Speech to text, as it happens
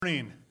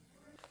Morning.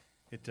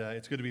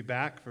 It's good to be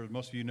back. For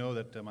most of you know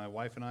that my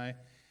wife and I,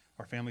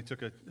 our family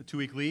took a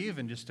 2-week leave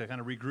and just to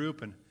kind of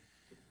regroup and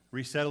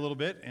reset a little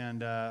bit,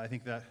 and I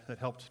think that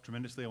helped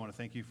tremendously. I want to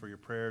thank you for your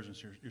prayers and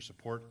your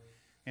support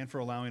and for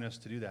allowing us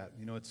to do that.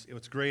 You know,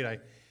 it's great. I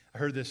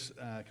heard this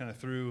kind of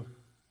through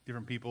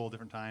different people,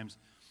 different times,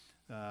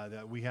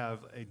 that we have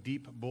a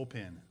deep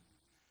bullpen,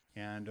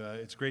 and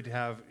it's great to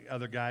have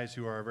other guys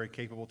who are very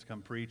capable to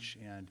come preach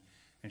and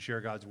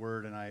share God's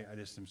word, and I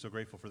just am so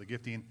grateful for the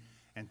gifting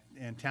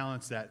and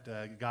talents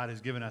that God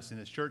has given us in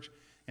this church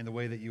and the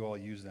way that you all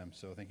use them.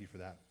 So thank you for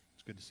that.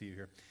 It's good to see you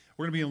here.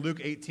 We're going to be in Luke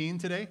 18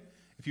 today.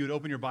 If you would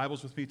open your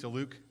Bibles with me to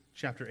Luke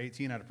chapter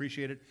 18, I'd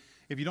appreciate it.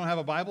 If you don't have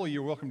a Bible,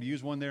 you're welcome to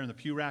use one there in the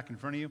pew rack in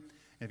front of you. And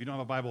if you don't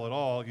have a Bible at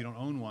all, if you don't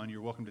own one,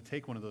 you're welcome to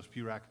take one of those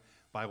pew rack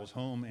Bibles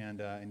home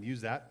and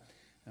use that.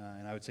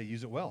 And I would say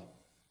use it well.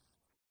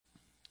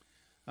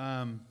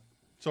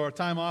 So our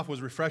time off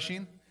was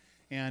refreshing.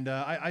 And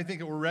I think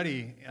that we're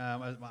ready.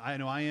 I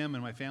know I am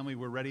and my family,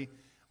 we're ready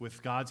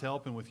with God's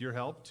help and with your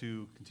help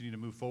to continue to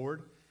move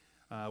forward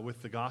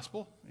with the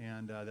gospel,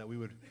 and that we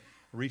would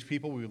reach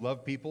people, we would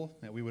love people,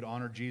 that we would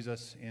honor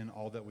Jesus in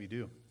all that we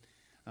do.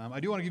 I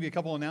do want to give you a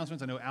couple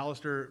announcements. I know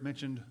Alistair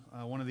mentioned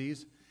one of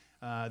these,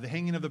 the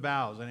hanging of the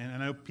boughs. And I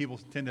know people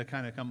tend to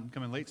kind of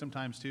come in late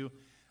sometimes too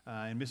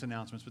and miss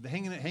announcements. But the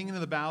hanging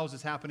of the boughs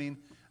is happening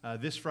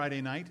this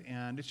Friday night,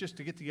 and it's just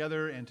to get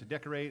together and to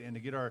decorate and to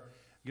get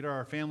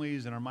our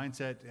families and our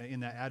mindset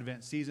in that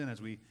Advent season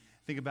as we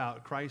think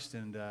about Christ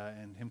and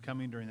Him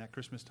coming during that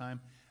Christmas time.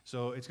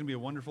 So it's going to be a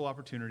wonderful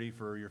opportunity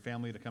for your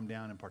family to come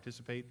down and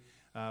participate,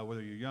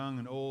 whether you're young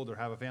and old or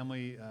have a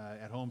family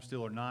at home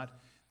still or not.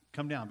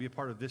 Come down, be a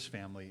part of this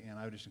family, and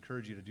I would just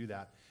encourage you to do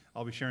that.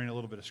 I'll be sharing a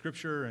little bit of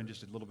scripture and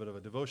just a little bit of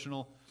a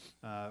devotional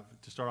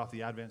to start off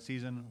the Advent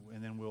season,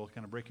 and then we'll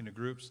kind of break into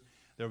groups.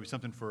 There will be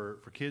something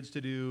for kids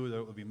to do.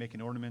 They'll be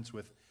making ornaments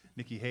with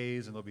Nikki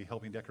Hayes, and they'll be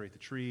helping decorate the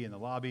tree in the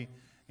lobby.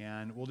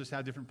 And we'll just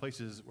have different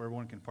places where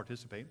everyone can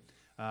participate.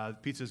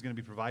 Pizza is going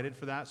to be provided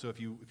for that. So if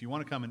you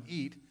want to come and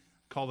eat,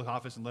 call the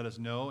office and let us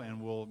know,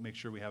 and we'll make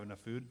sure we have enough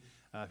food.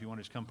 If you want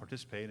to just come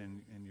participate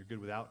and you're good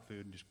without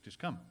food, just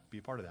come. Be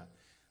a part of that.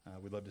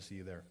 We'd love to see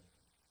you there.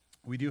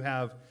 We do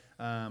have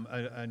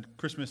a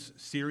Christmas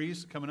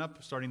series coming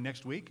up starting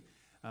next week.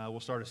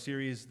 We'll start a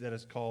series that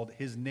is called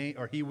His Name,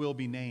 or He Will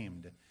Be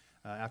Named,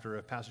 after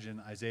a passage in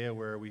Isaiah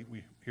where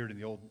we hear it in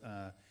the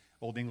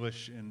Old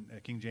English in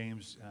King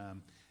James,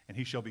 and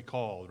He shall be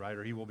called, right?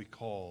 Or He will be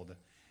called.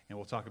 And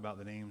we'll talk about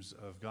the names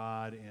of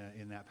God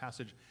in that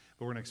passage.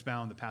 But we're going to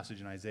expound the passage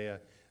in Isaiah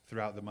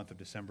throughout the month of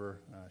December.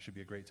 Should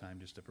be a great time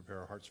just to prepare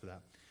our hearts for that.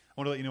 I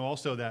want to let you know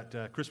also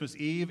that Christmas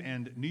Eve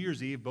and New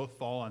Year's Eve both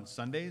fall on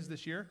Sundays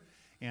this year.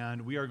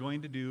 And we are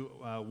going to do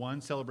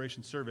one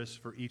celebration service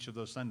for each of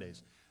those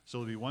Sundays. So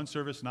there'll be one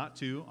service, not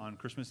two, on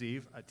Christmas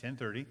Eve at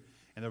 10:30.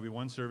 And there'll be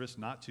one service,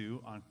 not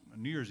two, on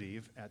New Year's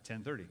Eve at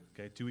 10:30.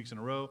 Okay, 2 weeks in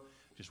a row,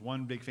 just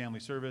one big family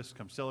service.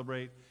 Come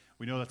celebrate.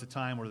 We know that's a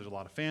time where there's a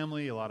lot of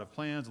family, a lot of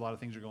plans, a lot of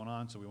things are going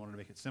on, so we wanted to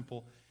make it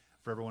simple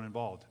for everyone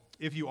involved.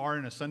 If you are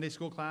in a Sunday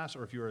school class,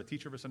 or if you're a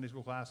teacher of a Sunday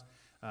school class,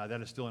 that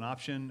is still an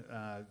option.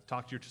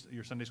 Talk to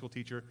your Sunday school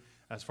teacher.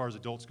 As far as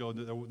adults go,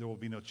 there will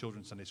be no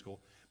children's Sunday school,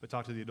 but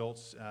talk to the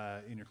adults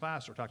in your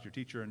class, or talk to your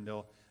teacher, and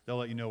they'll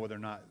let you know whether or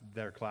not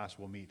their class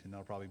will meet, and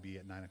that'll probably be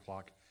at 9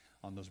 o'clock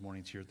on those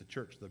mornings here at the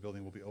church. The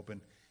building will be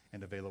open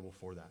and available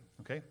for that.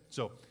 Okay,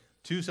 so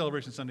 2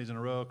 celebration Sundays in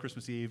a row,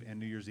 Christmas Eve and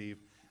New Year's Eve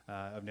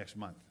of next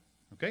month.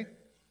 Okay?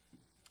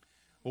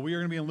 Well, we are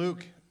going to be in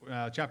Luke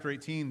chapter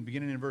 18,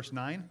 beginning in verse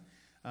 9.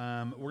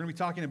 We're going to be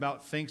talking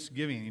about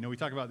Thanksgiving. You know, we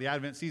talk about the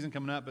Advent season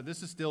coming up, but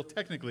this is still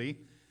technically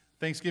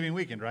Thanksgiving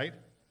weekend, right?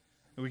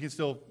 And we can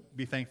still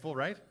be thankful,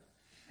 right?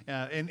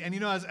 And you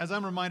know, as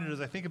I'm reminded,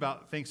 as I think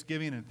about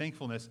Thanksgiving and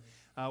thankfulness,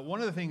 one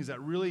of the things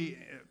that really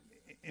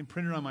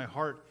imprinted on my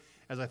heart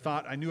as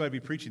I knew I'd be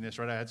preaching this,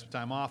 right? I had some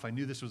time off. I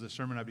knew this was a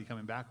sermon I'd be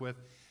coming back with.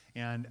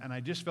 And I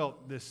just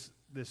felt this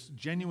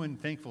genuine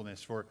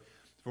thankfulness for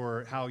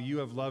how you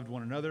have loved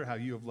one another, how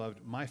you have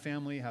loved my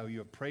family, how you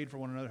have prayed for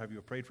one another, how you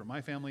have prayed for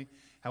my family,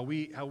 how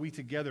we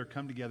together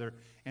come together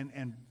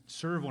and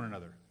serve one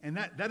another. And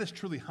that is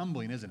truly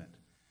humbling, isn't it?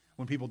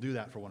 When people do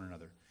that for one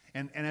another.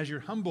 And as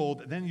you're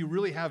humbled, then you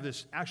really have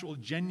this actual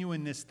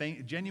genuine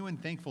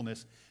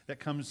thankfulness that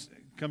comes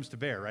to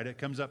bear, right? It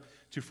comes up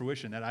to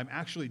fruition, that I'm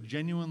actually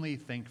genuinely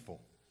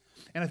thankful.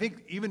 And I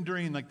think even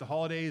during like the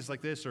holidays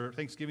like this, or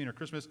Thanksgiving or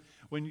Christmas,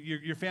 when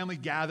your family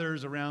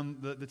gathers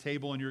around the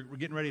table and we're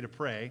getting ready to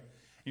pray,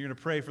 and you're going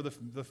to pray for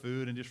the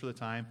food and just for the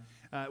time,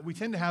 we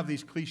tend to have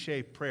these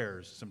cliche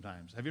prayers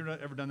sometimes. Have you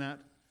ever done that?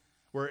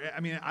 Where, I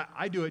mean,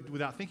 I do it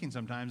without thinking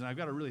sometimes, and I've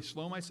got to really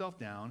slow myself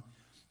down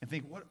and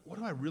think, what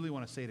do I really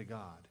want to say to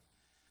God?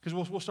 Because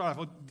we'll start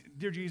off,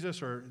 Dear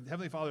Jesus, or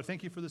Heavenly Father,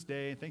 thank you for this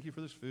day, and thank you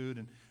for this food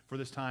and for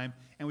this time.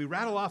 And we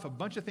rattle off a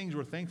bunch of things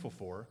we're thankful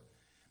for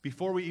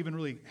before we even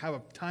really have a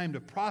time to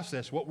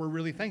process what we're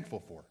really thankful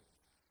for.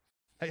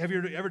 Have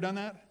you ever done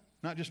that?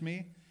 Not just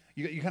me?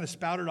 You kind of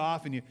spout it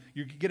off, and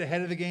you get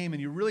ahead of the game,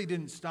 and you really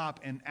didn't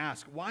stop and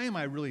ask, why am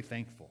I really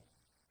thankful?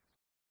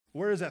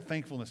 Where is that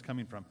thankfulness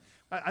coming from?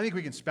 I think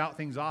we can spout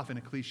things off in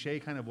a cliche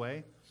kind of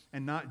way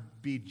and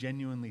not be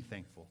genuinely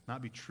thankful,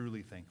 not be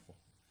truly thankful.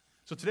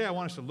 So today I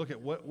want us to look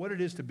at what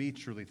it is to be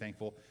truly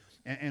thankful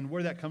and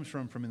where that comes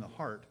from in the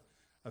heart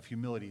of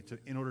humility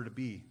in order to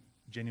be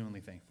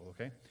genuinely thankful,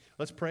 okay?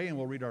 Let's pray and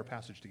we'll read our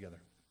passage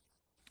together.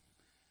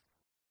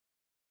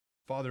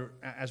 Father,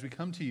 as we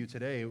come to you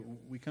today,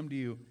 we come to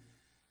you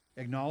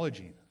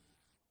acknowledging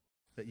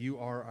that you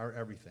are our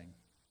everything,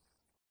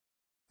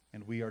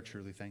 and we are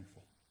truly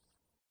thankful.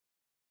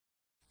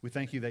 We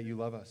thank you that you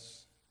love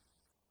us.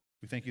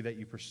 We thank you that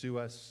you pursue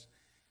us.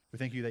 We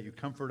thank you that you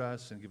comfort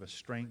us and give us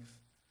strength.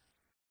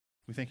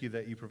 We thank you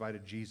that you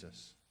provided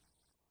Jesus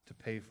to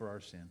pay for our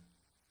sin,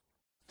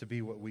 to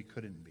be what we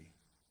couldn't be.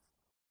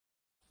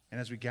 And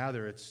as we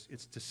gather, it's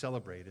to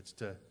celebrate, it's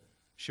to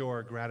show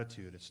our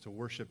gratitude, it's to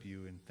worship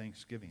you in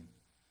thanksgiving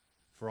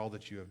for all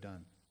that you have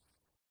done.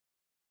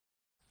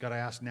 God, I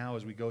ask now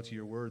as we go to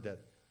your word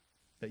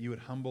that you would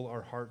humble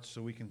our hearts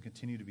so we can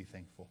continue to be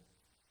thankful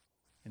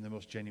in the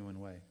most genuine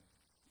way.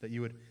 That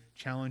you would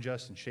challenge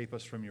us and shape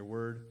us from your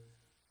word,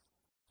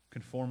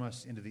 conform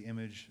us into the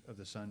image of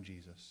the Son,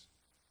 Jesus.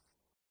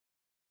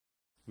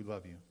 We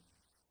love you.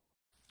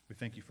 We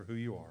thank you for who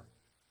you are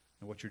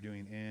and what you're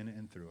doing in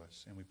and through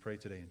us. And we pray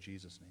today in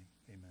Jesus' name.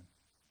 Amen.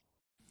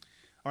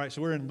 All right,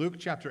 so we're in Luke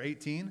chapter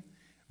 18,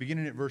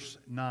 beginning at verse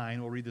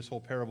 9. We'll read this whole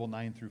parable,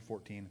 9 through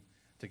 14,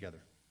 together.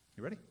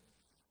 You ready?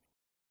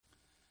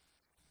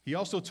 He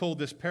also told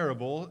this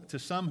parable to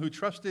some who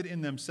trusted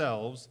in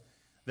themselves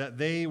that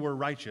they were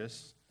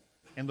righteous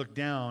and looked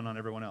down on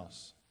everyone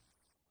else.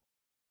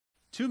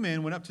 2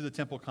 men went up to the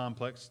temple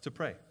complex to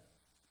pray,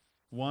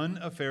 one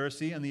a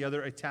Pharisee and the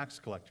other a tax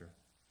collector.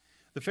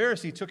 The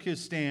Pharisee took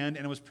his stand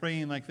and was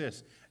praying like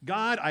this: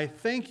 God, I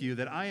thank you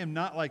that I am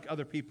not like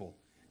other people,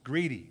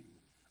 greedy,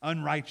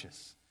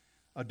 unrighteous,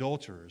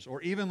 adulterers,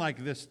 or even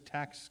like this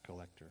tax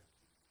collector.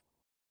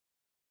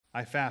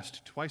 I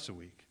fast twice a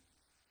week.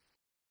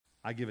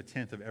 I give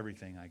 1/10 of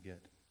everything I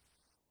get.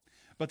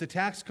 But the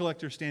tax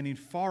collector, standing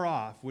far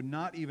off, would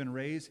not even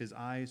raise his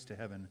eyes to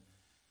heaven,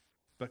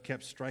 but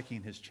kept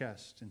striking his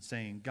chest and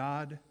saying,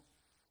 God,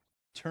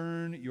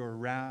 turn your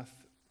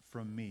wrath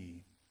from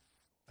me,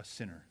 a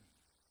sinner.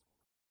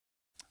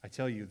 I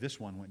tell you, this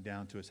one went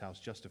down to his house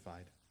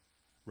justified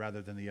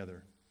rather than the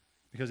other.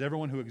 Because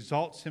everyone who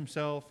exalts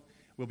himself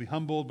will be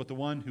humbled, but the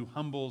one who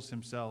humbles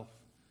himself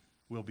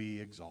will be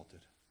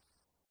exalted.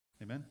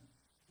 Amen?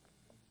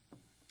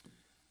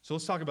 So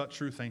let's talk about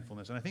true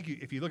thankfulness. And I think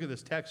if you look at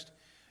this text,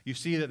 you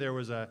see that there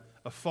was a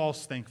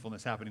false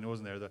thankfulness happening,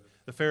 wasn't there?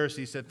 The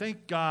Pharisee said,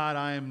 thank God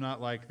I am not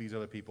like these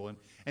other people. And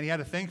he had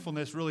a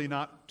thankfulness really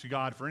not to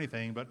God for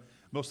anything, but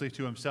mostly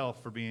to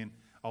himself for being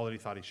all that he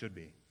thought he should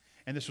be.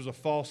 And this was a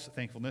false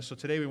thankfulness. So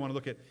today we want to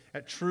look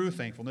at true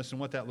thankfulness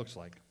and what that looks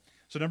like.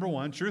 So number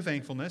one, true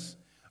thankfulness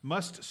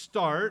must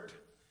start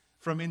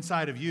from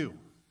inside of you.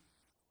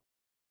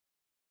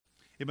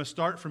 It must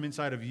start from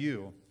inside of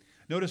you.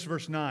 Notice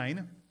verse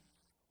 9.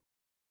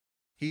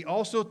 He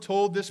also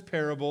told this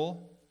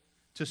parable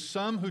to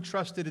some who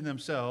trusted in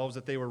themselves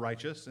that they were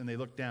righteous and they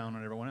looked down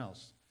on everyone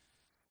else.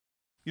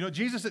 You know,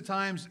 Jesus at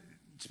times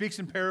speaks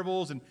in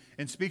parables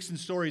and speaks in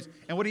stories.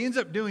 And what he ends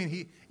up doing,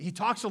 he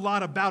talks a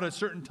lot about a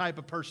certain type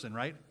of person,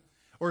 right?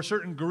 Or a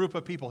certain group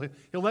of people.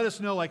 He'll let us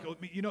know, like,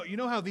 you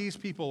know how these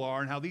people are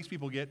and how these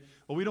people get.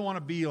 Well, we don't want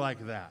to be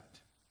like that.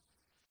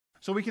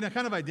 So we can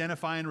kind of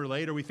identify and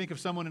relate, or we think of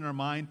someone in our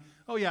mind,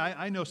 oh yeah,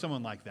 I know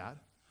someone like that.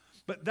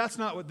 But that's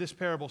not what this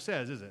parable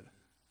says, is it?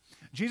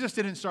 Jesus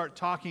didn't start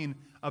talking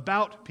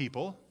about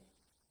people.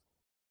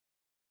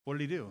 What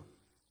did he do?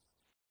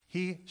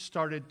 He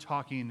started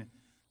talking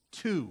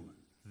to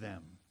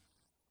them.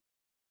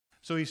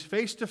 So he's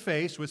face to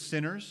face with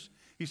sinners.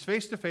 He's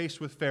face to face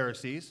with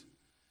Pharisees.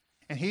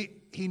 And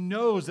he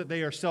knows that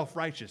they are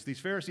self-righteous. These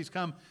Pharisees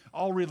come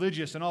all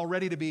religious and all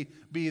ready to be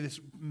this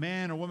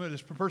man or woman,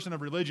 this person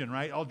of religion,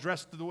 right? All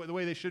dressed the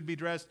way they should be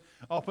dressed,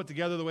 all put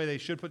together the way they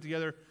should put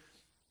together,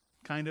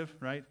 kind of,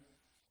 right?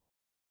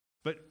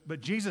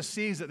 But Jesus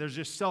sees that there's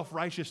just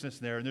self-righteousness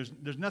there, and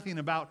there's nothing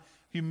about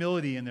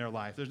humility in their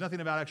life. There's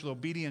nothing about actual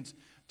obedience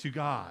to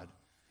God.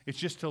 It's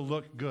just to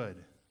look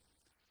good.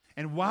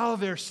 And while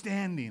they're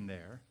standing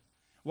there,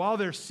 while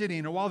they're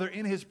sitting, or while they're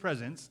in his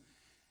presence,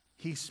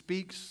 he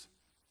speaks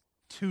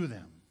to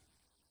them.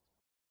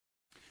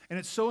 And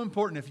it's so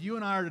important, if you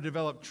and I are to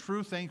develop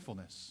true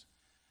thankfulness,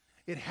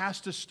 it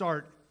has to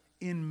start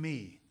in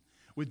me,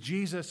 with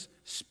Jesus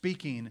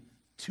speaking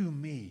to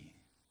me.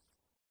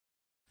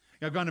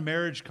 I've gone to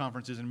marriage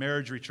conferences and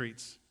marriage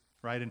retreats,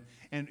 right?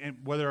 And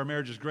whether our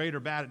marriage is great or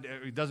bad,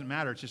 it doesn't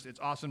matter. It's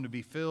awesome to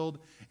be filled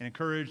and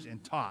encouraged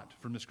and taught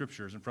from the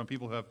Scriptures and from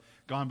people who have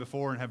gone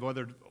before and have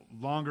weathered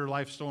longer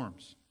life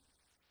storms.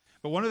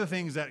 But one of the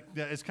things that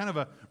is kind of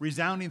a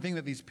resounding thing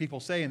that these people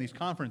say in these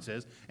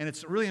conferences, and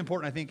it's really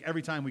important, I think,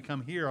 every time we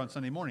come here on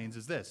Sunday mornings,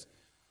 is this.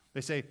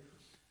 They say,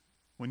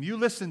 when you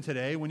listen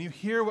today, when you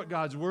hear what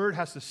God's Word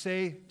has to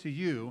say to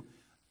you,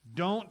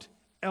 don't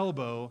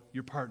elbow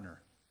your partner.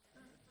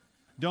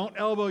 Don't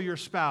elbow your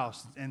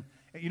spouse. And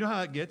you know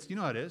how it gets? You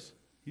know how it is.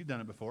 You've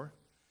done it before.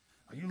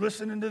 Are you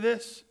listening to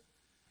this?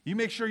 You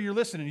make sure you're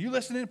listening. You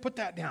listening? Put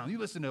that down. You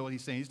listen to what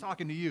he's saying. He's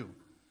talking to you.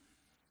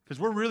 Because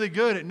we're really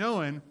good at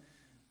knowing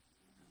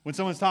when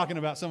someone's talking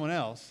about someone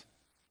else,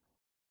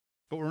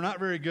 but we're not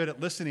very good at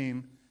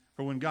listening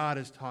for when God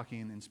is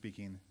talking and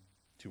speaking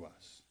to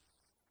us.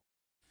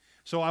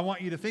 So I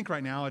want you to think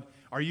right now,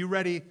 are you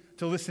ready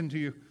to listen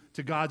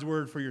to God's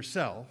word for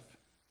yourself?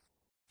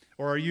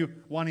 Or are you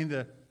wanting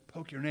to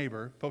poke your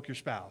neighbor, poke your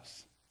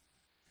spouse?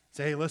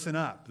 Say, hey, listen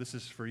up. This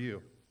is for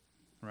you,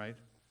 right?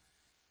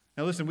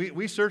 Now listen,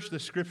 we search the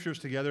scriptures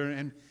together,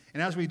 and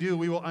as we do,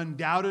 we will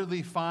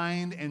undoubtedly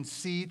find and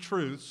see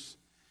truths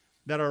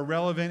that are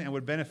relevant and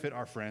would benefit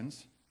our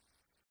friends,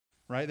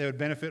 right? They would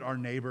benefit our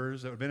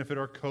neighbors, that would benefit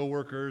our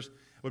coworkers,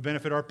 would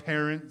benefit our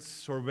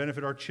parents, or would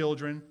benefit our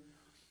children,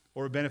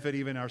 or would benefit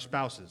even our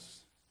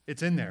spouses.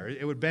 It's in there.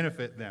 It would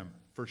benefit them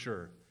for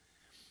sure.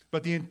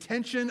 But the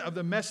intention of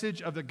the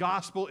message of the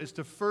gospel is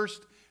to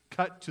first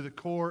cut to the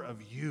core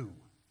of you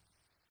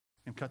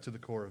and cut to the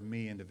core of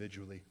me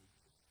individually.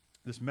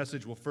 This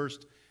message will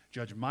first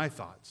judge my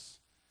thoughts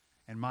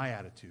and my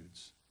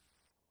attitudes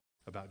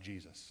about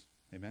Jesus.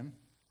 Amen?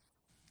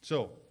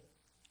 So,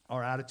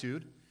 our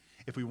attitude,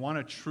 if we want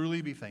to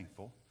truly be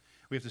thankful,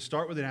 we have to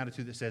start with an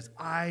attitude that says,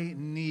 I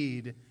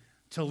need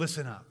to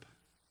listen up.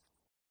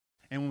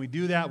 And when we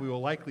do that, we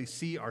will likely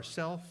see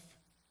ourselves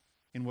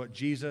in what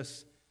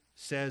Jesus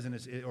says and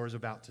is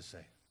about to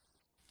say.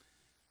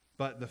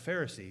 But the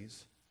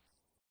Pharisees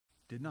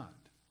did not.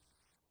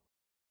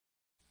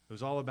 It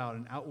was all about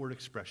an outward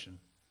expression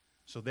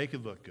so they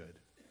could look good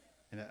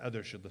and that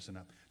others should listen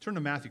up. Turn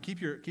to Matthew.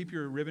 Keep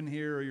your ribbon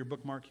here or your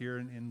bookmark here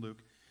in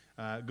Luke.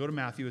 Go to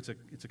Matthew. It's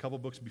a couple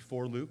books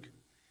before Luke.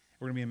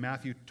 We're going to be in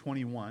Matthew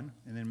 21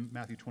 and then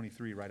Matthew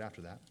 23 right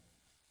after that.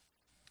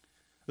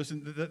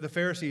 Listen, the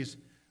Pharisees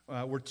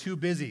were too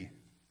busy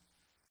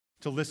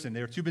to listen.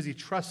 They were too busy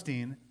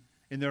trusting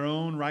in their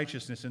own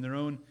righteousness, in their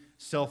own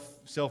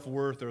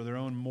self-worth or their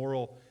own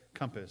moral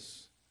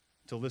compass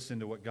to listen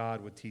to what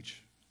God would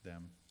teach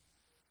them.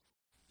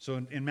 So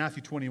in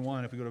Matthew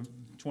 21, if we go to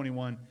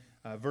 21,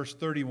 verse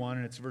 31,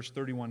 and it's verse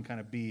 31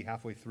 kind of B,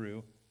 halfway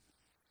through.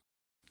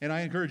 And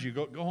I encourage you,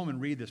 go home and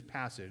read this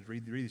passage.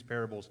 Read these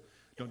parables.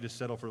 Don't just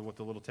settle for what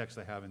the little text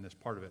I have in this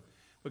part of it,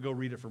 but go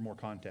read it for more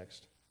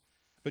context.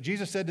 But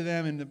Jesus said to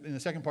them in the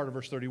second part of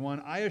verse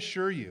 31, I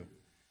assure you,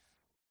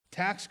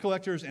 tax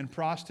collectors and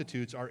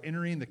prostitutes are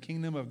entering the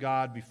kingdom of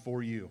God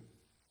before you.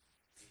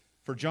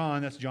 For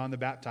John, that's John the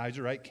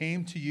Baptizer, right,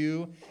 came to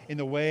you in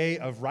the way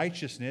of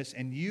righteousness,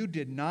 and you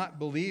did not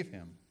believe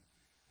him.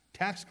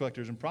 Tax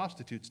collectors and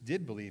prostitutes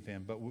did believe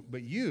him,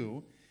 but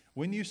you,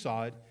 when you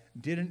saw it,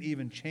 didn't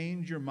even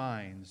change your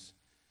minds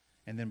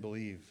and then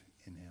believe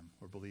in him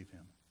or believe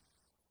him.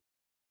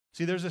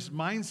 See, there's this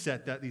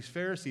mindset that these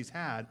Pharisees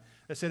had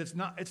that said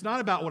it's not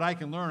about what I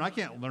can learn. I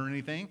can't learn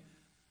anything.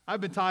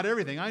 I've been taught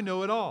everything. I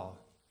know it all.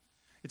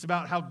 It's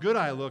about how good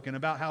I look and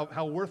about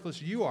how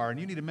worthless you are, and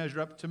you need to measure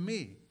up to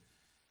me.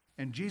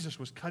 And Jesus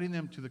was cutting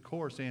them to the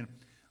core, saying,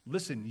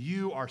 listen,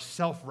 you are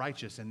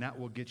self-righteous, and that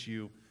will get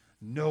you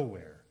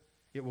nowhere.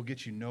 It will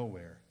get you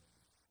nowhere.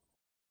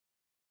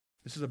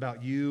 This is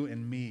about you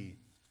and me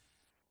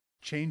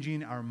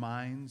changing our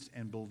minds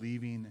and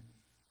believing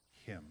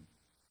him.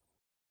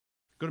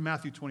 Go to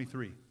Matthew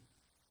 23.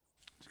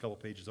 It's a couple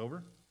pages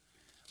over.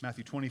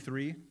 Matthew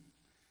 23,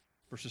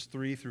 verses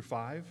 3 through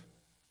 5.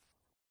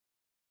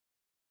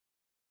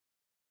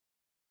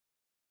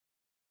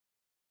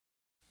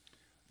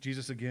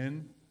 Jesus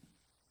again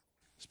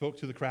spoke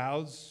to the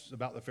crowds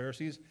about the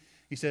Pharisees.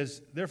 He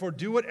says, therefore,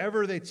 do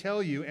whatever they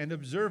tell you and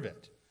observe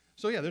it.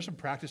 So yeah, there's some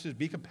practices.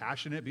 Be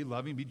compassionate, be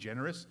loving, be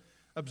generous.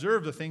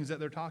 Observe the things that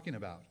they're talking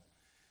about.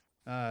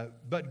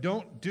 But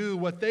don't do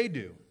what they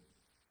do,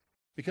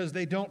 because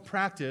they don't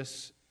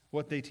practice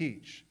what they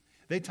teach.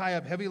 They tie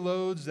up heavy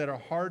loads that are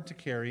hard to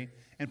carry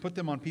and put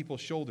them on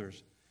people's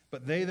shoulders,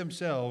 but they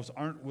themselves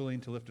aren't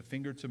willing to lift a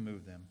finger to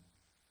move them.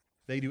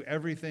 They do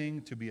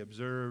everything to be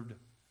observed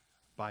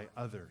by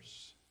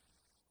others.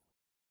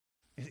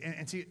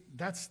 And see,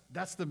 that's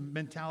the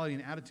mentality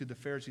and attitude the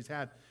Pharisees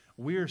had.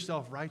 We're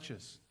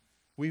self-righteous.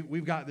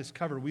 We've got this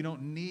covered. We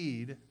don't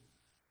need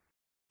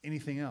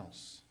anything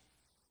else.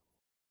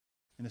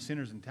 And the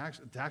sinners and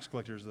tax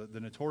collectors, the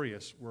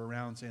notorious, were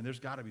around saying, there's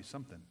got to be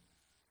something.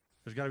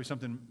 There's got to be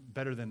something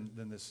better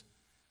than this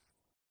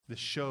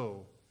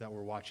show that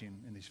we're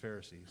watching in these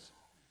Pharisees.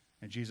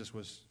 And Jesus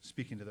was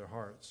speaking to their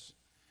hearts.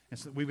 And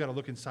so we've got to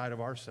look inside of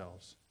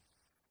ourselves.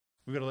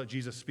 We've got to let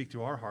Jesus speak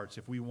to our hearts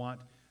if we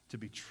want to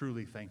be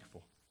truly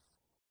thankful.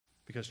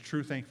 Because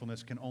true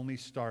thankfulness can only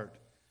start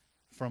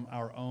from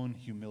our own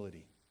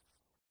humility.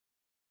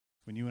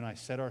 When you and I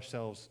set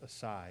ourselves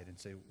aside and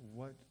say,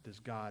 what does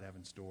God have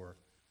in store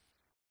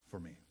for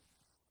me?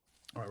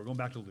 All right, we're going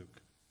back to Luke,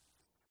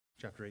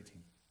 chapter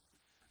 18.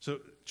 So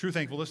true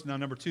thankfulness, now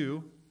number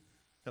 2,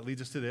 that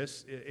leads us to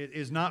this, it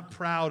is not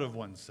proud of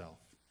oneself.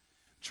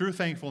 True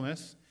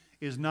thankfulness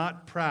is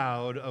not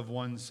proud of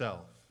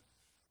oneself.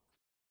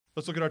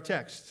 Let's look at our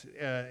text,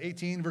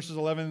 18 verses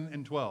 11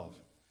 and 12.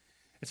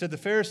 It said the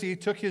Pharisee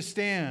took his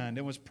stand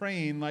and was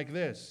praying like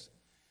this: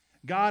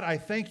 God, I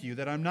thank you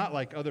that I'm not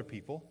like other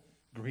people,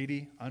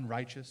 greedy,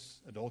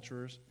 unrighteous,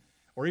 adulterers,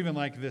 or even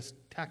like this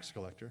tax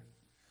collector.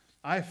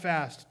 I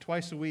fast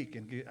twice a week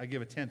and I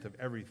give a tenth of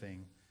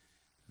everything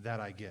that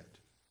I get.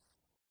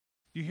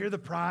 Do you hear the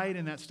pride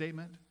in that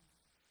statement?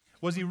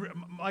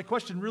 My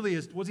question really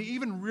is, was he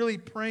even really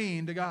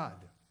praying to God?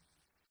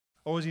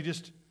 Or was he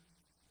just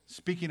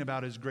speaking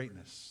about his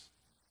greatness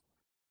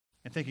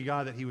and thanking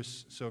God that he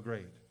was so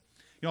great?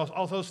 You know,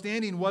 although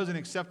standing was an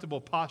acceptable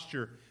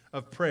posture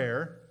of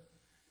prayer,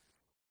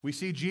 we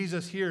see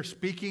Jesus here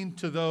speaking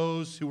to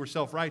those who were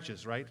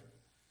self-righteous, right?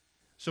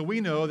 So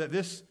we know that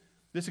this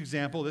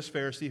example, this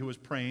Pharisee who was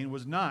praying,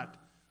 was not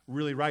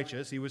really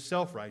righteous. He was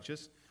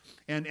self-righteous.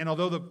 And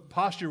although the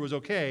posture was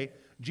okay,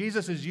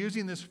 Jesus is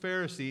using this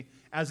Pharisee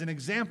as an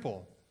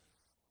example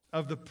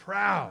of the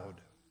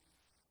proud.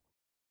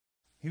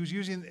 He was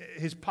using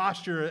his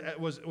posture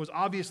was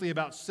obviously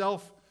about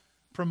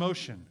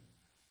self-promotion.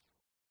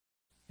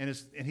 And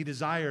he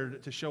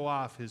desired to show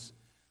off his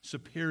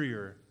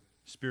superior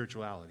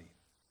spirituality.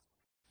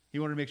 He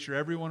wanted to make sure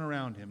everyone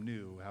around him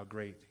knew how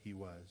great he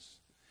was.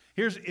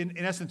 Here's, in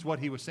essence, what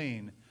he was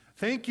saying.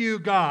 Thank you,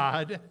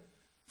 God,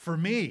 for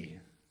me.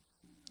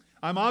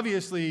 I'm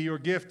obviously your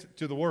gift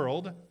to the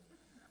world.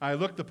 I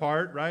look the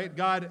part, right?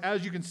 God,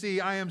 as you can see,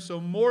 I am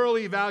so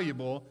morally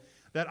valuable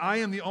that I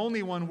am the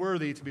only one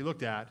worthy to be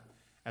looked at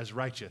as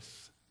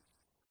righteous.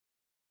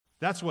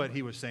 That's what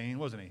he was saying,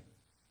 wasn't he?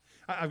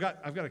 I've got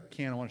a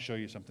can. I want to show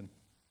you something.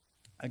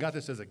 I got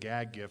this as a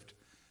gag gift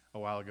a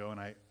while ago, and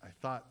I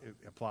thought it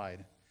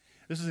applied.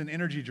 This is an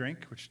energy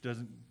drink, which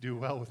doesn't do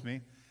well with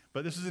me,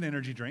 but this is an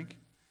energy drink,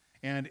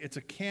 and it's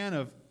a can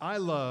of I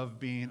love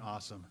being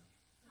awesome.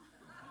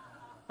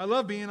 I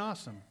love being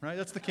awesome, right?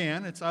 That's the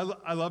can. It's I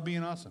love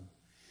being awesome.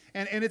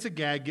 And it's a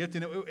gag gift,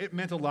 and it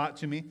meant a lot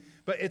to me,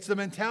 but it's the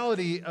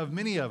mentality of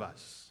many of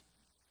us.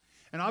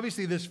 And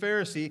obviously this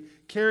Pharisee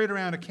carried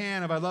around a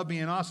can of I love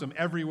being awesome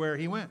everywhere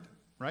he went,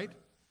 right?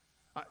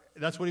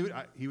 That's what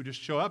he would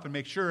just show up and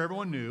make sure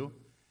everyone knew,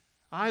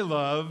 I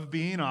love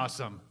being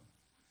awesome.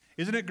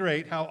 Isn't it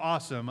great how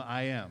awesome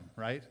I am,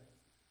 right?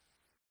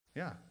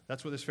 Yeah,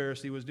 that's what this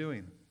Pharisee was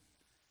doing.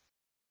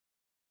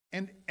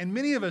 And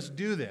many of us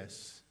do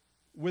this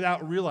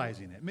without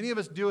realizing it. Many of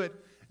us do it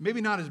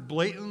maybe not as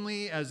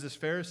blatantly as this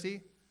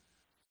Pharisee,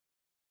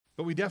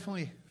 but we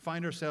definitely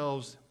find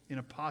ourselves in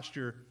a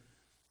posture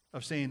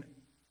of saying,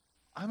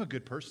 I'm a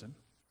good person.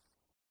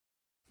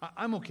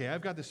 I'm okay.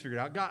 I've got this figured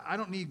out. God, I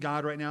don't need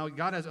God right now.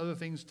 God has other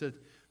things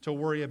to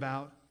worry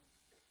about.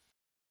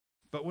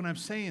 But when I'm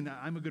saying that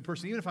I'm a good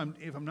person, even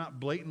if I'm not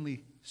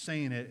blatantly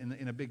saying it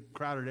in a big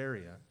crowded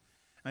area,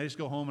 and I just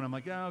go home and I'm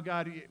like, oh,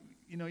 God,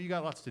 you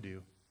got lots to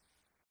do.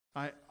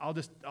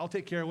 I'll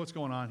take care of what's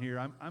going on here.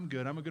 I'm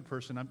good. I'm a good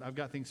person. I've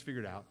got things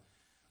figured out.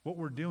 What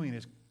we're doing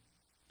is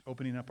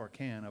opening up our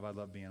can of I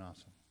love being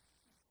awesome.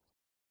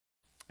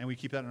 And we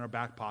keep that in our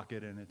back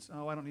pocket, and it's,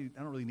 I don't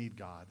really need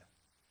God.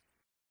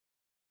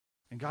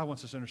 And God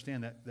wants us to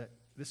understand that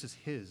this is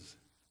his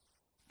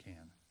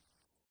can,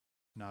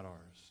 not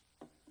ours.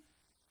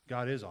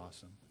 God is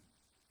awesome,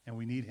 and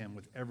we need him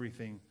with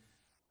everything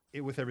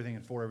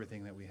and for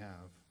everything that we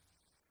have.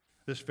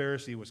 This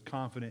Pharisee was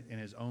confident in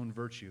his own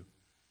virtue,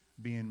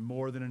 being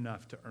more than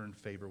enough to earn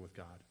favor with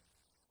God.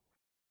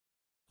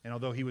 And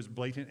although he was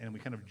blatant, and we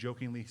kind of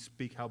jokingly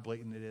speak how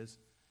blatant it is,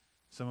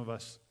 some of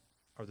us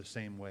are the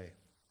same way.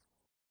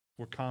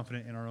 We're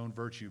confident in our own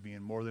virtue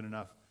being more than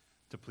enough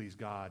to please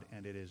God,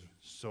 and it is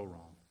so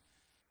wrong.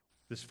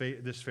 This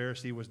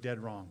Pharisee was dead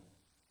wrong,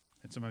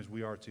 and sometimes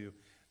we are too.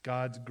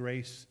 God's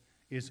grace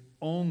is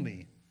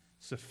only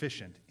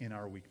sufficient in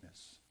our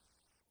weakness.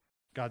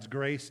 God's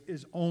grace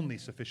is only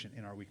sufficient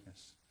in our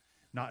weakness.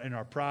 Not in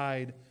our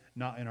pride,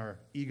 not in our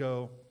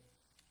ego,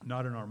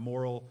 not in our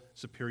moral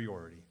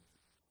superiority.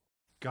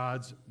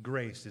 God's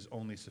grace is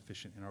only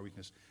sufficient in our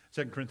weakness.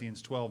 2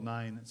 Corinthians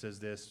 12:9 says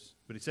this,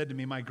 but he said to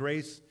me, my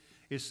grace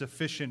is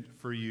sufficient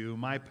for you.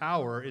 My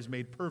power is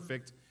made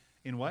perfect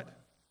in what?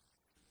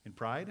 In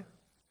pride?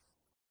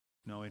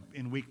 No,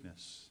 in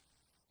weakness.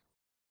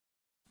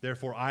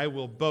 Therefore, I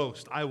will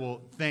boast, I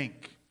will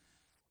thank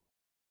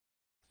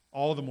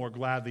all the more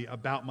gladly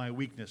about my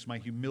weakness, my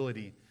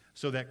humility,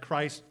 so that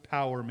Christ's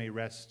power may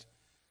rest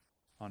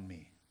on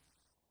me.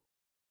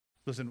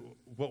 Listen,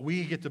 what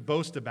we get to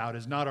boast about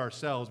is not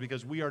ourselves,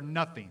 because we are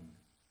nothing.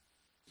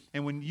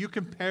 And when you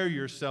compare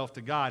yourself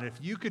to God, if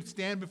you could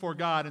stand before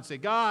God and say,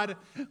 God,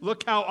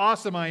 look how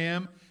awesome I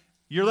am,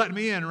 you're letting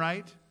me in,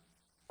 right?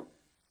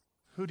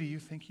 Who do you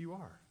think you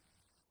are?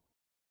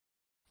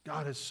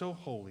 God is so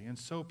holy and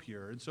so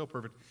pure and so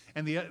perfect.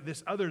 And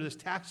this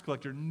tax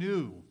collector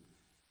knew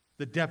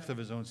the depth of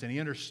his own sin. He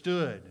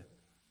understood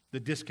the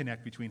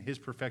disconnect between his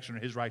perfection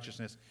and his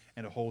righteousness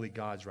and a holy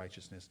God's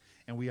righteousness.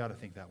 And we ought to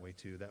think that way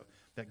too,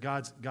 that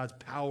God's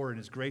power and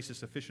his grace is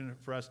sufficient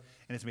for us,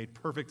 and it's made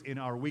perfect in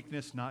our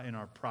weakness, not in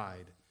our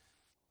pride.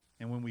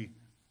 And when we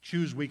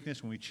choose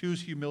weakness, when we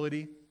choose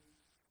humility,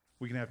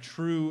 we can have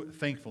true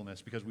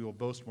thankfulness, because we will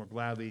boast more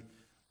gladly,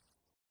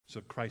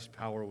 so Christ's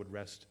power would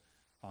rest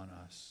on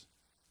us.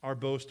 Our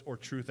boast or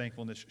true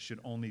thankfulness should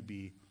only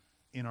be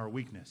in our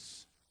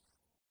weakness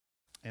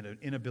and an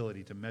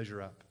inability to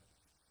measure up.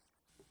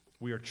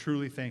 We are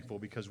truly thankful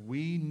because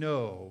we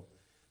know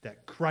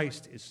that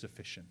Christ is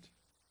sufficient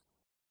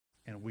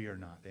and we are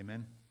not.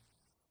 Amen?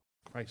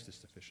 Christ is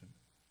sufficient.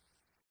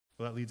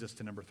 Well, that leads us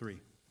to number 3.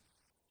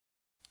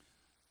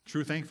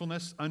 True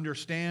thankfulness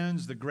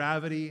understands the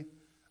gravity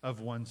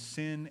of one's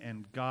sin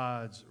and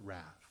God's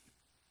wrath.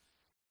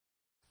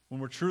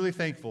 When we're truly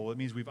thankful, it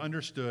means we've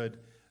understood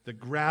the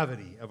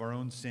gravity of our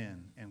own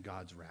sin and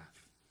God's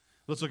wrath.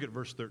 Let's look at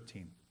verse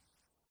 13.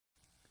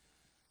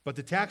 But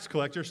the tax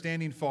collector,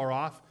 standing far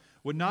off,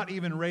 would not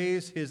even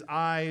raise his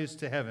eyes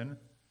to heaven,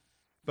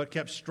 but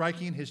kept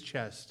striking his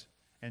chest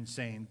and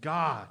saying,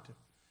 God,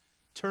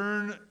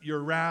 turn your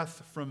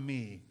wrath from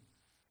me,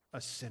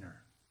 a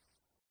sinner.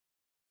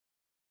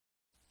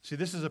 See,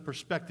 this is a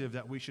perspective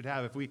that we should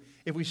have.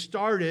 If we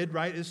started,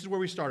 right, this is where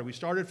we started. We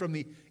started from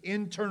the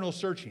internal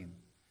searching,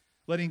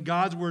 letting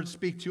God's word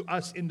speak to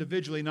us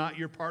individually, not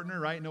your partner,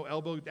 right? No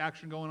elbow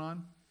action going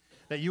on.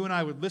 That you and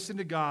I would listen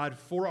to God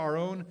for our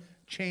own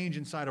change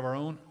inside of our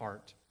own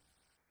heart.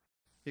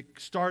 It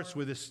starts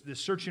with this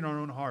searching our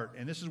own heart,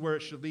 and this is where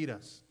it should lead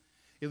us.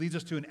 It leads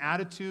us to an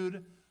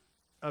attitude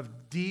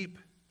of deep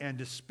and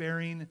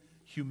despairing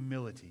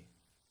humility.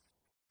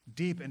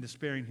 Deep and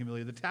despairing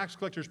humility. The tax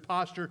collector's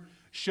posture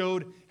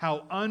showed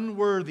how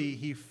unworthy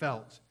he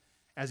felt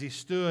as he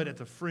stood at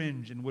the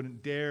fringe and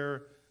wouldn't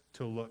dare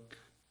to look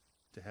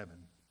to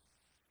heaven.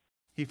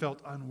 He felt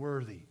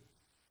unworthy.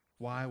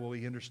 Why? Well,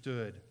 he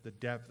understood the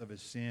depth of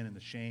his sin and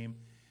the shame,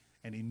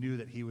 and he knew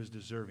that he was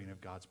deserving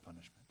of God's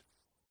punishment.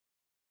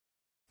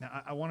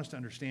 Now, I want us to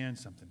understand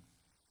something.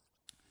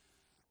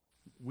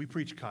 We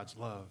preach God's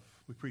love.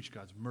 We preach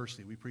God's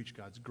mercy. We preach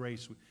God's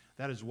grace.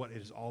 That is what it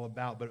is all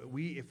about. But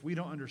if we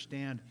don't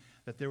understand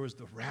that there was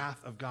the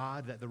wrath of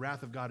God, that the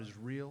wrath of God is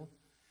real,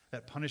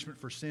 that punishment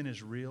for sin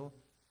is real,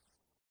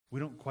 we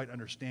don't quite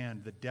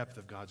understand the depth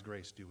of God's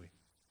grace, do we?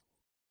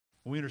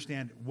 When we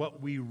understand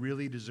what we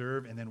really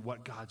deserve and then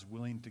what God's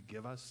willing to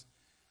give us,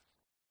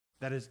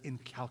 that is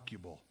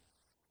incalculable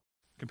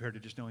compared to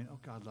just knowing, oh,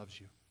 God loves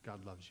you.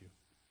 God loves you.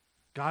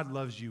 God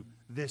loves you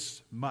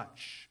this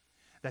much,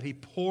 that he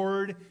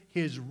poured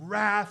his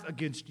wrath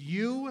against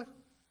you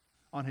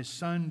on his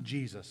son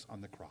Jesus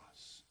on the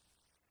cross.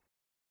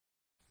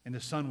 And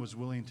the son was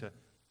willing to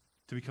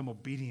become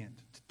obedient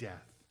to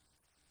death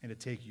and to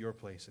take your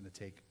place and to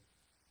take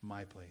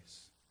my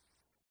place.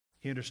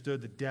 He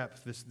understood the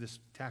depth, this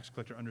tax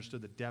collector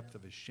understood the depth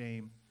of his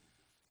shame,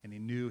 and he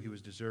knew he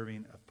was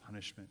deserving of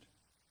punishment.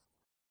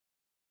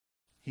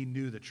 He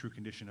knew the true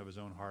condition of his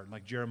own heart. And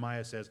like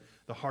Jeremiah says,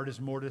 the heart is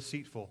more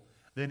deceitful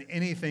than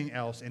anything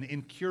else and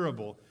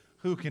incurable.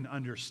 Who can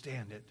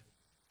understand it?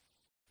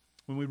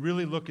 When we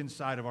really look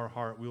inside of our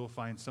heart, we will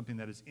find something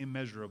that is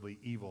immeasurably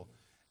evil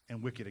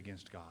and wicked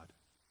against God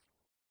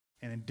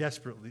and in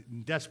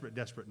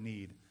desperate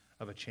need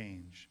of a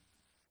change.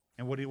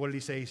 And what did he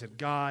say? He said,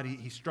 God,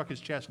 he struck his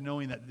chest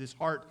knowing that this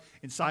heart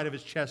inside of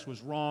his chest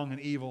was wrong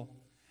and evil.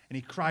 And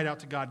he cried out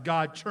to God,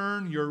 God,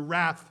 turn your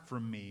wrath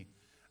from me,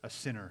 a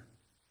sinner.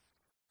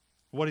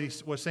 What he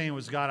was saying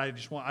was, God,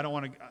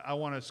 I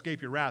want to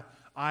escape your wrath.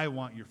 I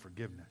want your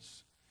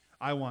forgiveness.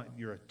 I want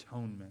your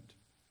atonement.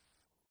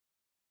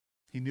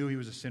 He knew he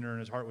was a sinner and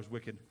his heart was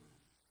wicked.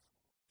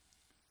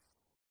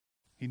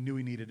 He knew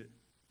he needed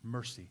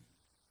mercy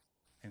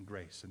and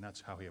grace, and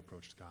that's how he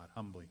approached God,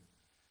 humbly,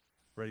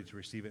 ready to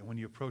receive it. And when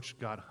you approach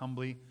God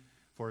humbly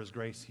for his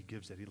grace, he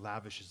gives it. He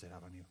lavishes it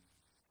out on you.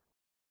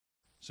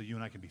 So you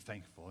and I can be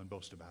thankful and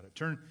boast about it.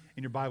 Turn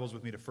in your Bibles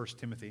with me to 1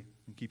 Timothy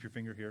and keep your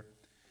finger here.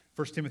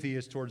 1 Timothy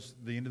is towards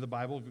the end of the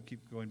Bible. We'll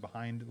keep going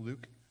behind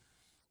Luke.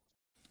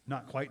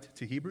 Not quite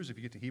to Hebrews. If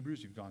you get to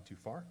Hebrews, you've gone too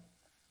far.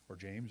 Or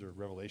James or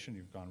Revelation,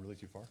 you've gone really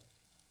too far.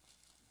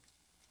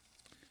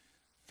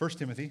 1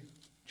 Timothy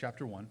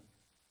chapter 1.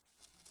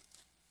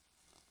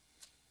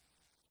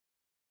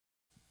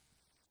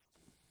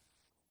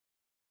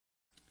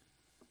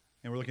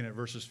 And we're looking at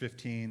verses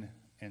 15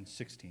 and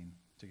 16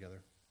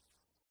 together.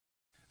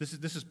 This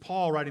is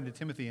Paul writing to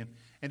Timothy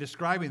and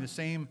describing the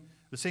same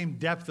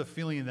depth of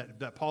feeling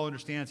that Paul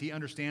understands. He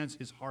understands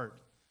his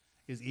heart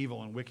is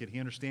evil and wicked. He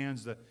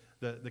understands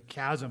the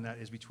chasm that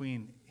is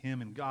between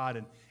him and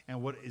God,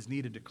 and what is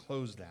needed to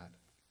close that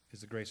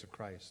is the grace of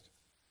Christ.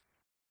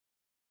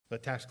 The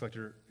tax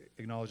collector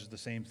acknowledges the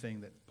same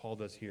thing that Paul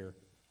does here.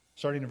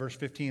 Starting in verse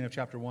 15 of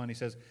chapter 1, he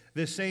says,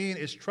 this saying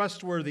is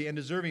trustworthy and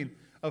deserving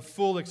of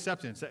full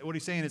acceptance. What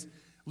he's saying is,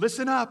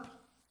 listen up.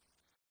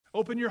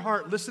 Open your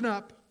heart. Listen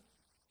up.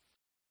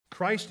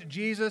 Christ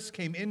Jesus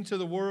came into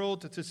the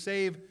world to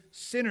save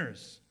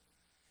sinners,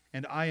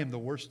 and I am the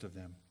worst of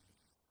them.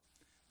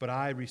 But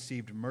I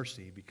received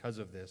mercy because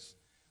of this,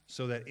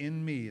 so that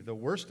in me, the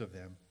worst of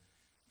them,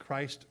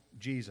 Christ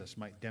Jesus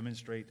might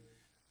demonstrate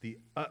the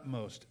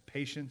utmost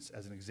patience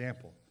as an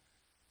example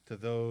to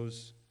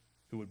those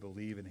who would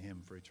believe in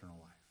him for eternal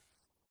life.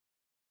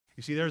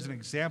 You see, there's an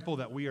example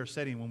that we are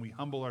setting when we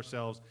humble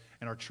ourselves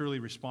and are truly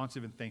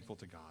responsive and thankful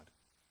to God.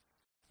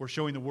 we're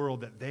showing the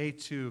world that they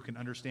too can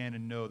understand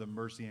and know the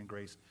mercy and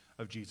grace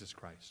of Jesus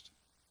Christ.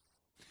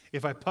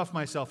 If I puff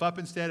myself up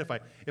instead,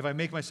 if I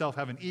make myself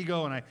have an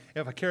ego, and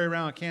if I carry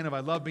around a can of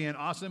I love being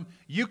awesome,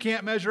 you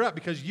can't measure up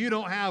because you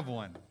don't have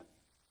one.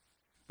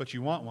 But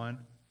you want one,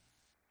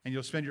 and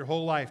you'll spend your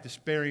whole life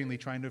despairingly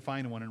trying to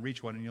find one and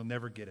reach one, and you'll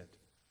never get it.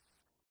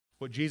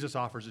 What Jesus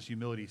offers is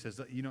humility. He says,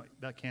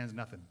 that can's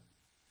nothing.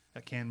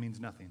 That can means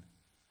nothing.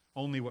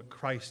 Only what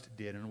Christ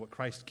did and what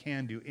Christ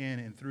can do in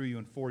and through you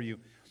and for you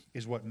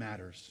is what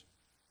matters.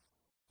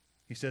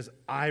 He says,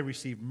 I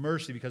received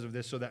mercy because of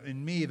this, so that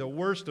in me, the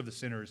worst of the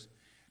sinners,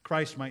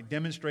 Christ might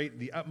demonstrate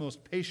the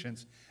utmost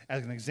patience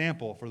as an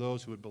example for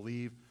those who would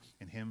believe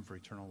in him for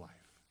eternal life.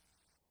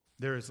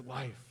 There is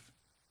life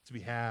to be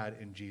had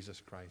in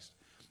Jesus Christ.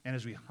 And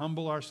as we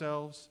humble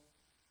ourselves,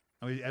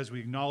 as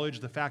we acknowledge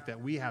the fact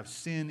that we have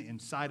sin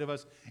inside of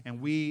us and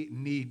we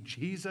need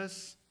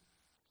Jesus,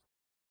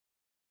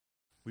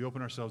 we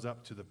open ourselves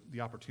up to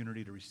the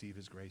opportunity to receive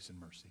his grace and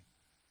mercy.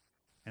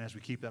 And as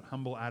we keep that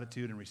humble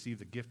attitude and receive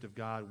the gift of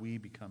God, we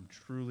become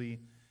truly,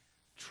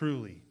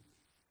 truly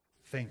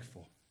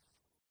thankful.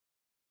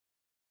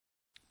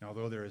 Now,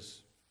 although there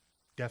is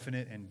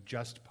definite and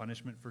just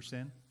punishment for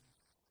sin,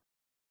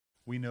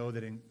 we know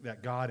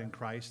that God in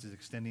Christ is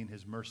extending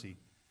his mercy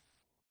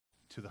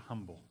to the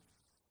humble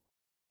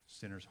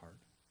sinner's heart.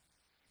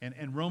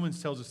 And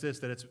Romans tells us this,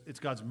 that it's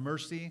God's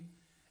mercy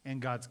and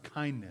God's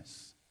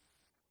kindness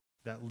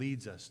that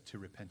leads us to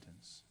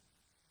repentance.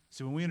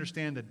 So when we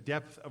understand the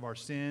depth of our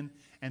sin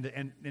and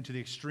to the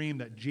extreme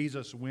that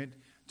Jesus went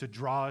to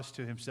draw us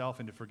to himself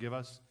and to forgive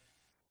us,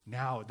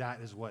 now that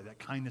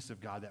kindness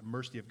of God, that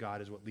mercy of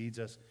God is what leads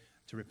us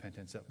to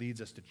repentance, that leads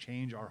us to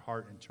change our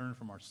heart and turn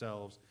from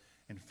ourselves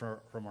and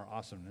from our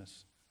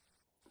awesomeness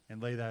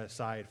and lay that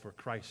aside for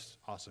Christ's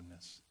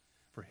awesomeness,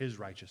 for his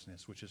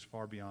righteousness, which is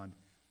far beyond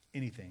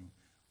anything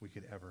we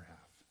could ever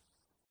have.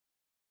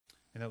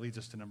 And that leads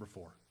us to number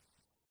 4.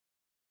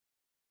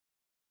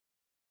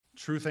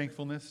 True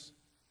thankfulness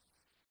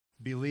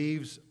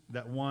believes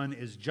that one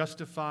is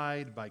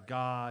justified by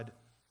God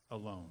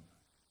alone.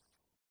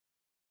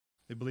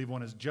 They believe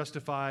one is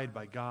justified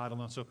by God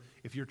alone. So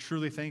if you're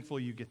truly thankful,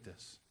 you get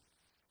this.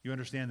 You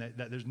understand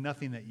that there's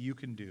nothing that you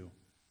can do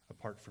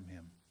apart from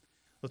him.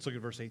 Let's look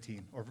at verse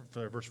 18, or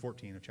verse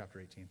 14 of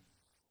chapter 18.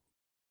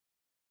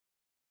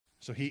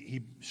 So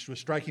he was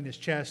striking his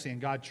chest, saying,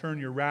 God, turn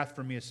your wrath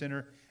from me, a sinner.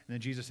 And then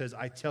Jesus says,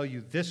 I tell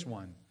you, this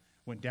one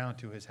went down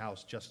to his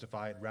house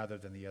justified rather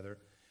than the other.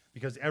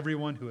 Because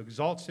everyone who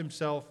exalts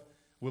himself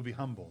will be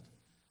humbled,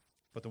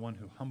 but the one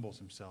who humbles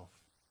himself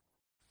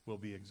will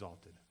be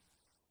exalted.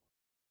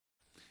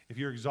 If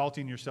you're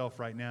exalting yourself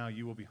right now,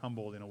 you will be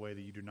humbled in a way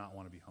that you do not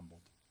want to be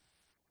humbled.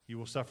 You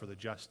will suffer the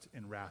just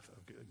and wrath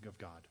of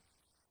God.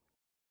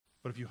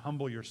 But if you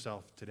humble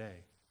yourself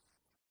today,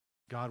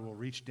 God will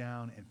reach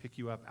down and pick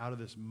you up out of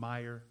this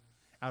mire,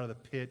 out of the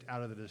pit,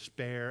 out of the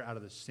despair, out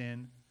of the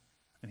sin,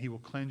 and he will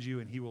cleanse you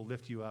and he will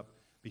lift you up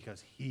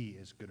because he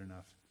is good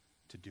enough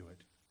to do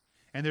it.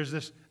 And there's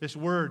this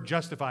word,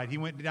 justified. He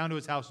went down to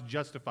his house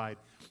justified.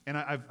 And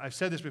I've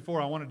said this before.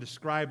 I want to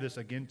describe this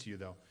again to you,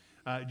 though.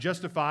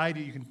 Justified,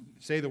 you can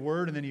say the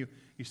word, and then you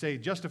say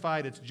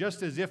justified. It's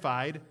just as if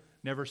I'd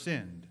never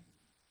sinned.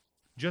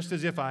 Just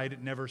as if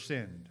I'd never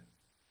sinned.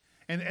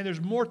 And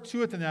there's more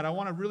to it than that. I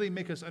want to really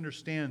make us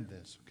understand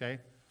this, okay?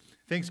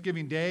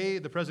 Thanksgiving Day,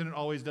 the president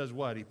always does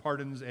what? He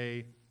pardons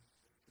a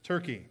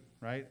turkey,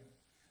 right?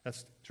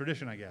 That's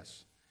tradition, I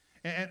guess.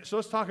 And so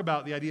let's talk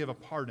about the idea of a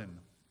pardon.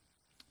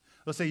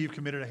 Let's say you've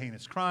committed a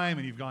heinous crime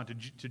and you've gone to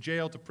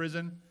jail, to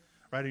prison,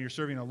 right? And you're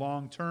serving a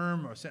long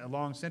term or a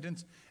long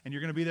sentence, and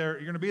you're going to be there.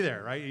 You're going to be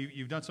there, right?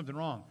 You've done something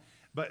wrong.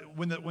 But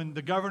when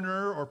the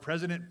governor or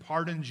president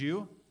pardons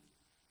you,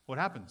 what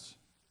happens?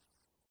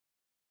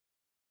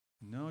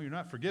 No, you're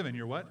not forgiven.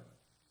 You're what?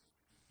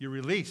 You're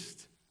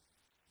released.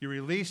 You're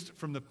released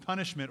from the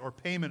punishment or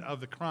payment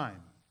of the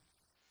crime.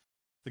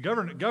 The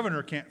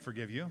governor can't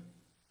forgive you,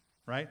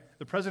 right?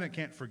 The president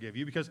can't forgive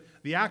you because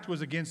the act was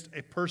against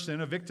a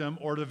person, a victim,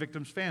 or the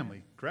victim's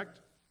family,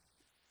 correct?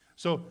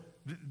 So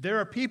there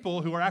are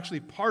people who are actually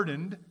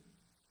pardoned,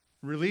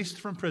 released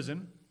from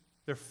prison.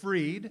 They're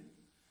freed.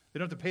 They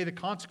don't have to pay the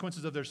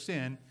consequences of their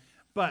sin,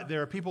 but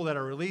there are people that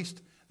are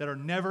released that are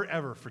never,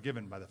 ever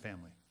forgiven by the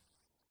family.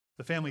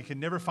 The family can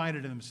never find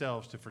it in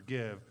themselves to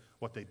forgive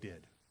what they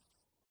did.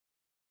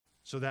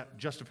 So that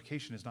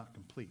justification is not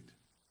complete.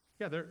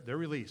 Yeah, they're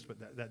released,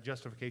 but that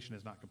justification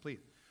is not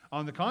complete.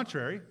 On the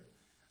contrary,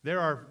 there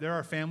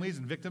are families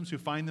and victims who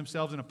find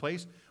themselves in a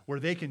place where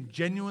they can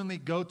genuinely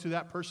go to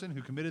that person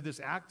who committed this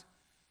act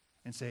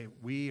and say,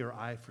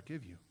 I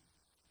forgive you.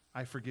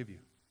 I forgive you.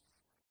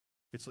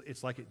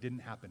 It's like it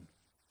didn't happen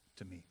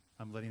to me.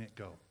 I'm letting it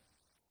go.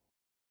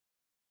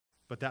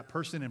 But that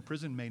person in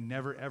prison may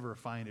never, ever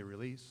find a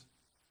release,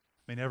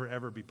 may never,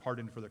 ever be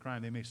pardoned for the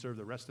crime. They may serve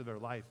the rest of their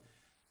life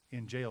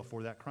in jail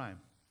for that crime.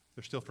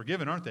 They're still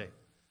forgiven, aren't they?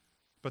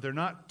 But they're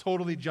not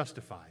totally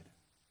justified.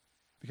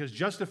 Because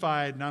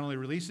justified not only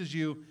releases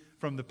you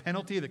from the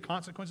penalty, the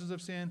consequences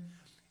of sin,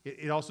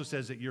 it also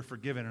says that you're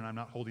forgiven and I'm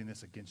not holding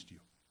this against you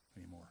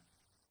anymore.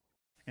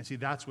 And see,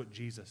 that's what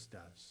Jesus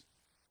does.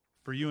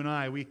 For you and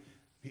I,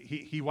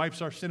 he wipes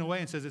our sin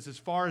away and says it's as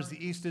far as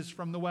the east is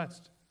from the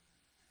west.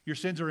 Your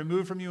sins are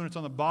removed from you, and it's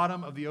on the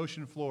bottom of the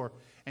ocean floor.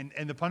 And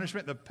the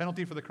punishment, the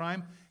penalty for the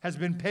crime, has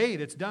been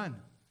paid. It's done.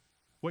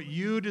 What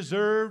you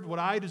deserved, what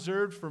I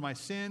deserved for my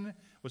sin,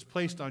 was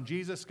placed on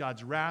Jesus.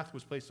 God's wrath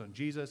was placed on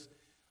Jesus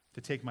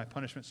to take my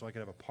punishment so I could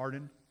have a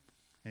pardon.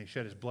 And he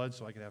shed his blood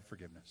so I could have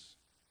forgiveness.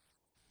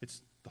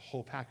 It's the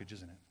whole package,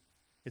 isn't it?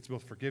 It's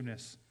both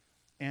forgiveness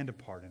and a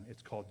pardon.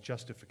 It's called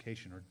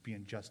justification, or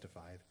being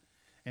justified.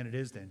 And it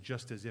is then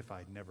just as if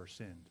I'd never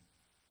sinned.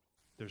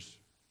 The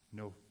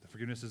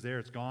forgiveness is there,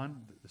 it's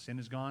gone, the sin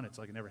is gone, it's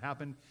like it never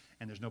happened,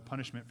 and there's no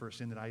punishment for a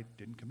sin that I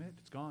didn't commit.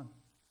 It's gone.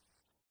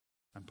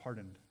 I'm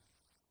pardoned.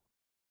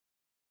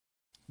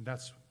 And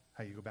that's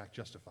how you go back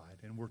justified.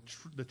 And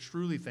the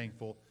truly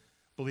thankful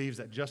believes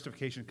that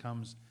justification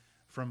comes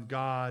from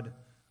God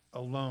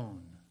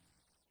alone,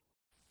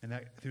 and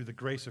that through the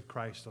grace of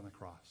Christ on the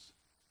cross.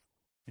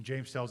 And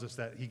James tells us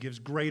that he gives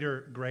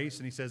greater grace,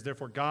 and he says,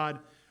 therefore, God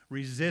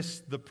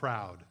resists the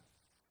proud.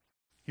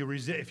 He'll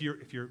resist if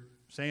you're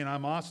saying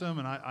I'm awesome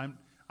and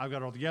I've got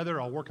it all together,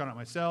 I'll work on it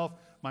myself,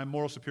 my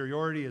moral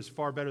superiority is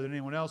far better than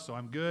anyone else, so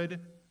I'm good.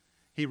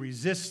 He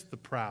resists the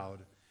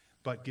proud,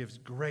 but gives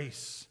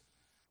grace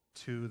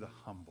to the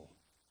humble.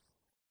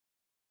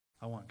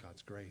 I want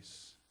God's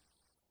grace.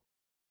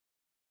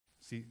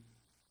 See,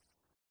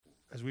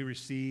 as we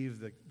receive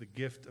the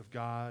gift of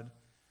God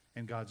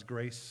and God's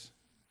grace,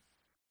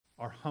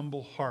 our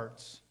humble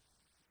hearts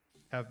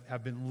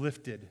have been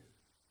lifted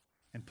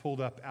and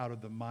pulled up out of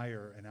the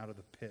mire and out of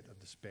the pit of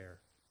despair,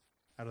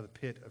 out of the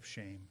pit of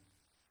shame.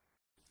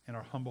 And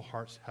our humble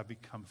hearts have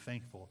become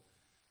thankful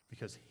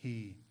because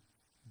he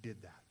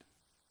did that.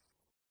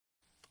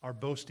 Our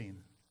boasting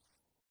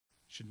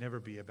should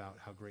never be about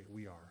how great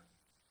we are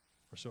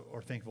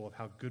or thankful of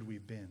how good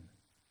we've been.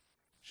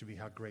 It should be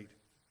how great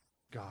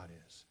God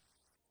is.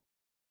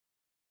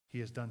 He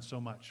has done so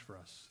much for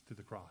us through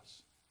the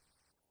cross.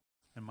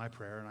 And my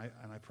prayer,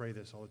 and I pray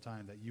this all the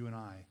time, that you and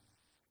I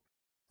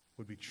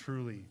would be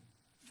truly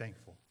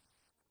thankful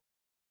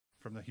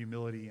from the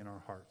humility in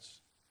our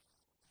hearts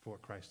for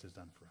what Christ has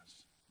done for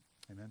us.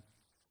 Amen?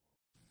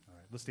 All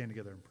right, let's stand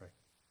together and pray.